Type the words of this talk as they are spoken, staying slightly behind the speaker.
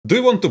Do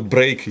you want to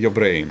break your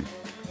brain?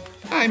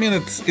 I mean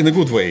it in a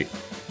good way.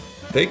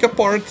 Take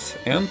apart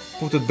and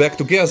put it back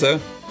together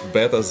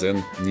better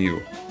than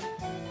new.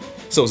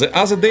 So the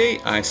other day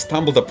I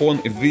stumbled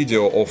upon a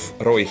video of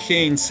Roy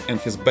Haynes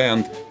and his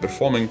band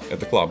performing at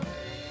the club.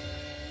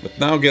 But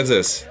now get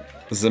this,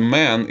 the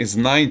man is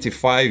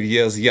 95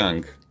 years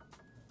young.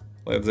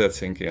 Let that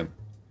sink in.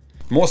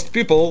 Most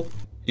people,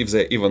 if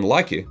they're even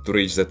lucky to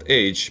reach that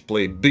age,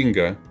 play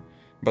bingo,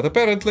 but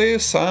apparently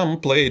some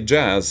play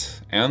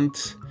jazz. And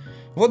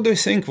what do you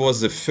think was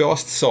the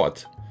first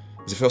thought,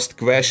 the first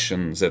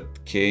question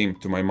that came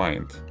to my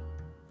mind?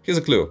 Here's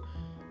a clue.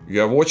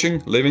 You are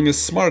watching Living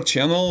is Smart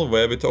channel,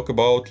 where we talk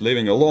about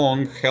living a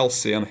long,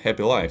 healthy and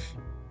happy life.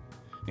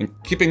 And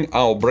keeping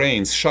our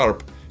brains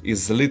sharp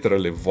is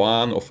literally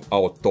one of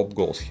our top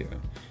goals here.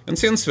 And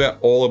since we're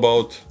all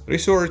about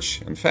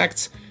research and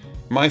facts,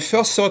 my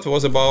first thought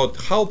was about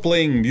how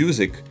playing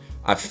music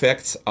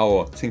affects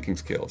our thinking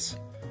skills.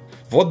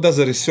 What does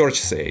the research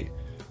say?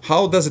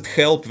 How does it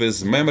help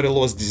with memory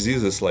loss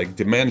diseases like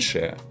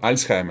dementia,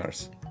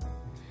 Alzheimer's?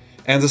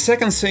 And the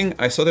second thing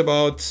I thought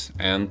about,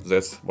 and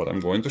that's what I'm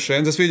going to share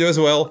in this video as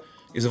well,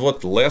 is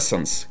what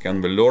lessons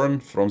can we learn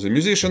from the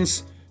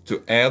musicians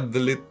to add the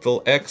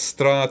little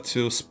extra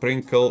to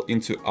sprinkle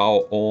into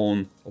our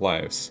own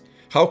lives.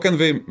 How can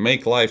we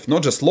make life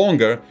not just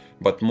longer,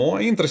 but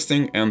more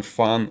interesting and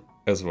fun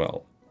as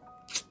well?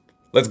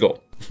 Let's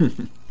go!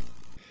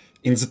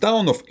 In the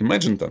town of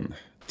Imaginton,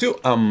 two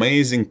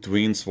amazing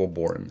twins were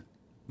born,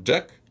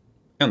 Jack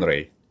and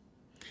Ray.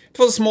 It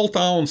was a small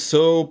town,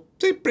 so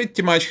they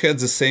pretty much had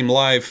the same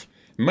life,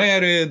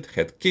 married,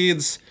 had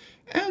kids,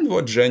 and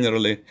were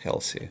generally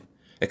healthy.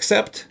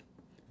 Except,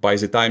 by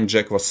the time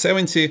Jack was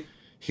 70,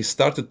 he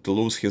started to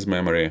lose his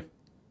memory.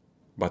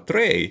 But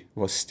Ray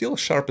was still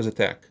sharp as a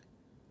tack.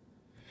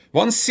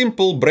 One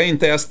simple brain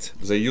test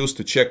they use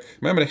to check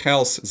memory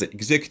health, the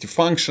executive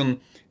function,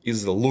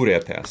 is the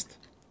Luria test.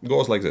 It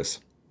goes like this.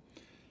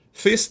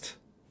 Fist,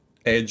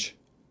 edge,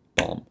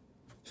 palm.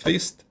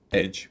 Fist,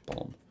 edge,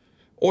 palm.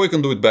 Or you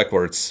can do it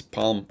backwards.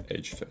 Palm,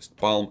 edge, fist.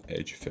 Palm,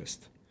 edge,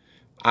 fist.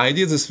 I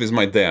did this with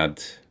my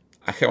dad.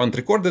 I haven't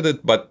recorded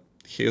it, but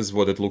here's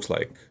what it looks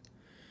like.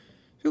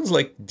 Feels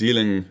like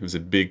dealing with a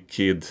big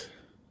kid.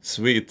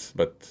 Sweet,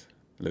 but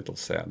a little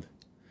sad.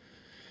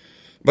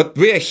 But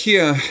we are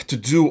here to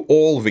do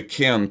all we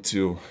can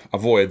to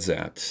avoid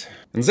that.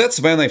 And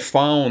that's when I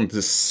found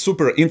this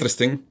super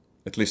interesting,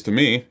 at least to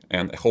me,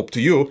 and I hope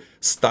to you,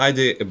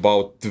 study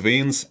about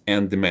twins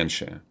and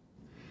dementia.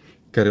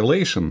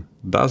 Correlation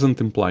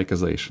doesn't imply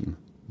causation,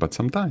 but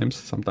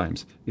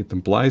sometimes it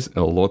implies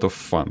a lot of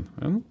fun,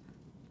 and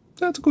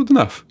that's good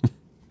enough.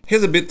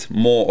 Here's a bit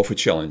more of a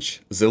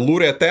challenge. The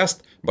Luria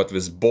test, but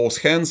with both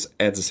hands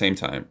at the same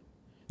time.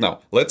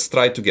 Now, let's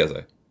try it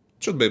together.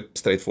 It should be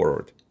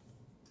straightforward.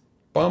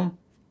 Palm,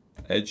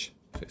 edge,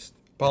 fist.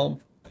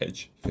 Palm,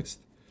 edge, fist.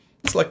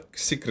 It's like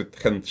secret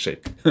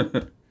handshake.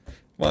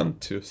 1,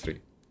 2, 3.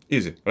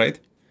 Easy, right?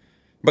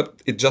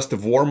 But it's just a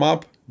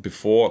warm-up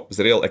before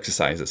the real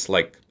exercises,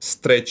 like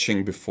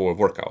stretching before a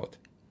workout.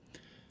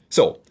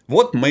 So,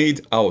 what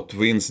made our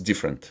twins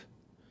different?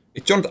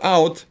 It turned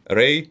out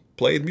Ray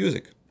played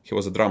music. He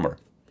was a drummer.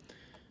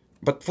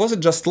 But was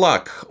it just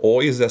luck,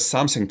 or is there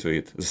something to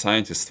it, the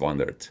scientists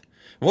wondered?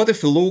 What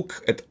if we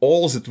look at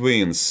all the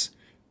twins,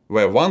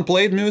 where one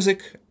played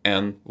music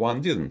and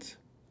one didn't?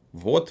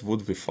 What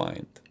would we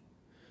find?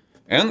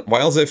 And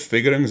while they're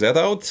figuring that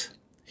out,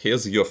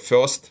 here's your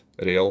first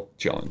real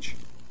challenge.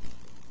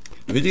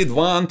 We did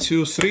 1,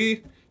 2,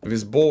 3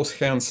 with both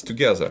hands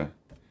together.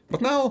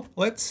 But now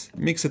let's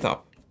mix it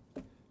up.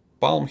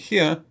 Palm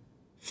here,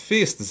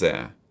 fist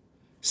there.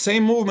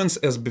 Same movements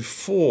as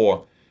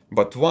before,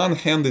 but one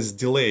hand is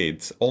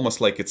delayed,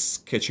 almost like it's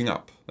catching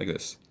up, like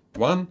this.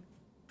 1,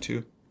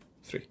 2,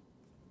 3.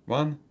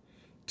 1,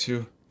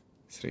 2,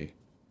 3.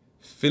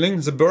 Feeling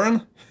the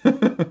burn?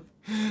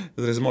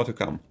 There is more to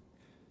come.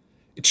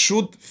 It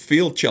should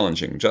feel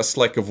challenging, just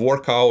like a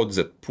workout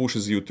that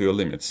pushes you to your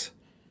limits.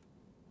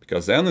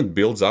 Because then it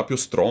builds up you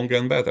stronger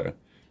and better.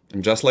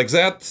 And just like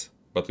that,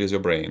 but with your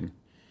brain.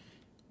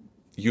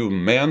 You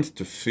meant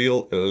to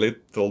feel a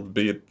little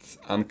bit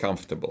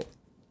uncomfortable.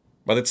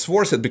 But it's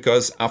worth it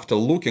because after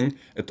looking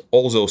at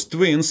all those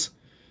twins,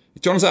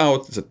 it turns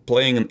out that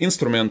playing an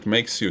instrument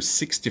makes you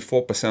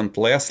 64%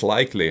 less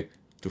likely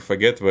to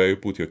forget where you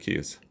put your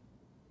keys.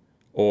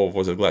 Or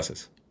was it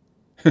glasses?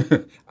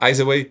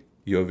 Either way,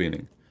 you're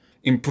winning.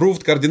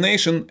 Improved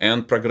coordination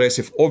and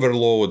progressive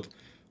overload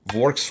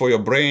works for your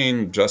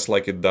brain just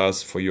like it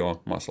does for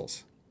your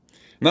muscles.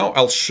 Now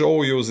I'll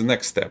show you the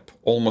next step,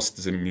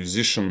 almost the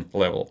musician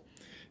level,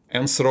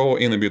 and throw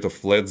in a bit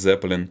of Led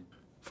Zeppelin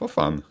for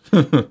fun.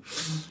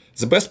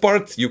 The best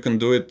part, you can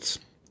do it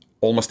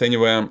almost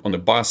anywhere, on a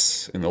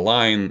bus, in a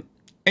line,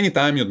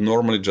 anytime you'd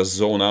normally just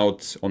zone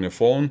out on your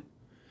phone.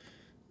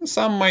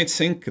 Some might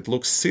think it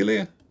looks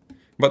silly,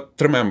 but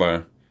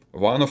remember,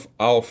 one of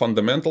our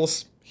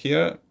fundamentals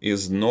here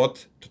is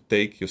not to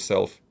take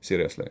yourself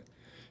seriously.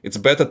 It's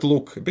better to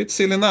look a bit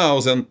silly now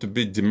than to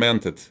be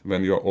demented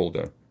when you're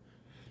older.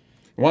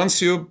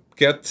 Once you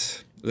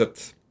get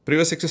that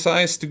previous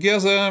exercise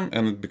together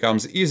and it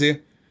becomes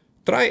easy,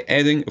 try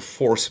adding a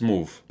fourth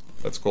move.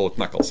 Let's call it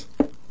knuckles.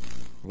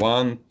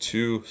 1,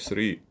 2,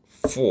 3,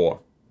 4.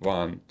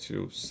 1,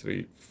 2,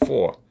 3,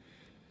 4.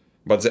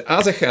 But the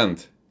other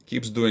hand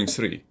keeps doing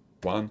 3.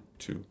 1,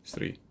 2,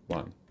 3,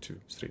 1, 2,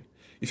 3.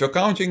 If you're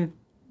counting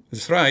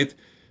this right,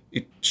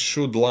 it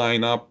should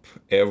line up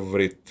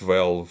every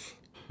 12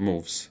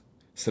 moves.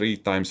 3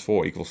 times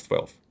 4 equals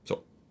 12.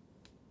 So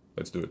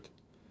let's do it.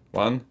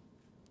 1,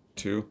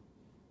 2,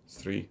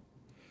 3,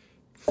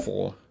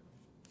 4,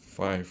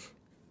 5,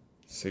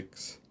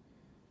 6,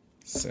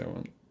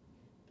 7,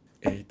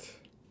 8,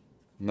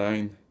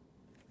 9,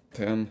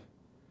 10,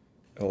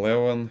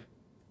 11,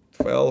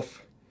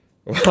 12,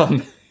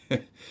 1.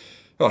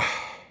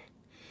 Oh.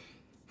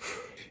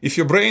 If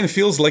your brain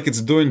feels like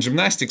it's doing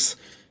gymnastics,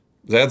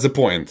 that's the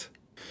point.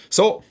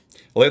 So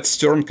let's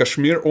turn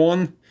Kashmir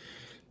on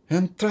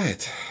and try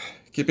it,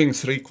 keeping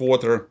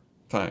 3/4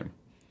 time.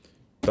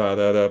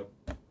 Da-da-da,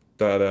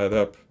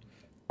 da-da-da,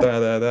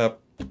 da-da-da,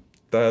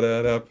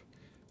 da-da-da,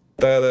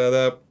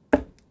 da-da-da,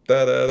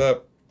 da-da-da,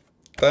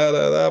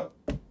 da-da-da,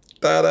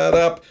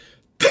 da-da-da,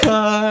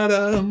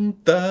 da-dum,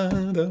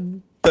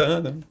 da-dum,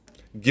 da-dum.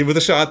 Give it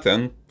a shot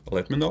and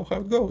let me know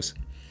how it goes.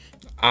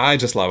 I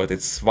just love it.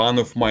 It's one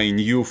of my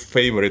new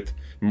favorite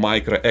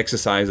micro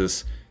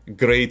exercises.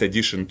 Great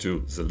addition to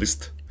the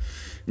list.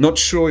 Not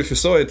sure if you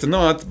saw it or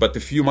not, but a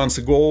few months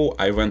ago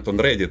I went on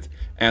Reddit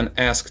and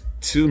asked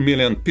 2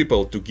 million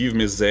people to give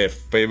me their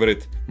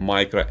favorite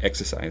micro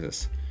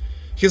exercises.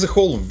 Here's a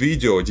whole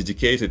video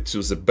dedicated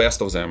to the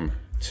best of them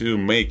to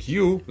make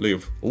you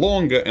live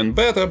longer and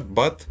better,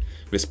 but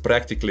with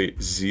practically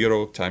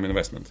zero time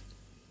investment.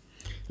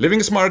 Living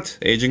is smart,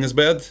 aging is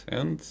bad,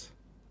 and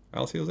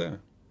I'll see you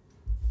there.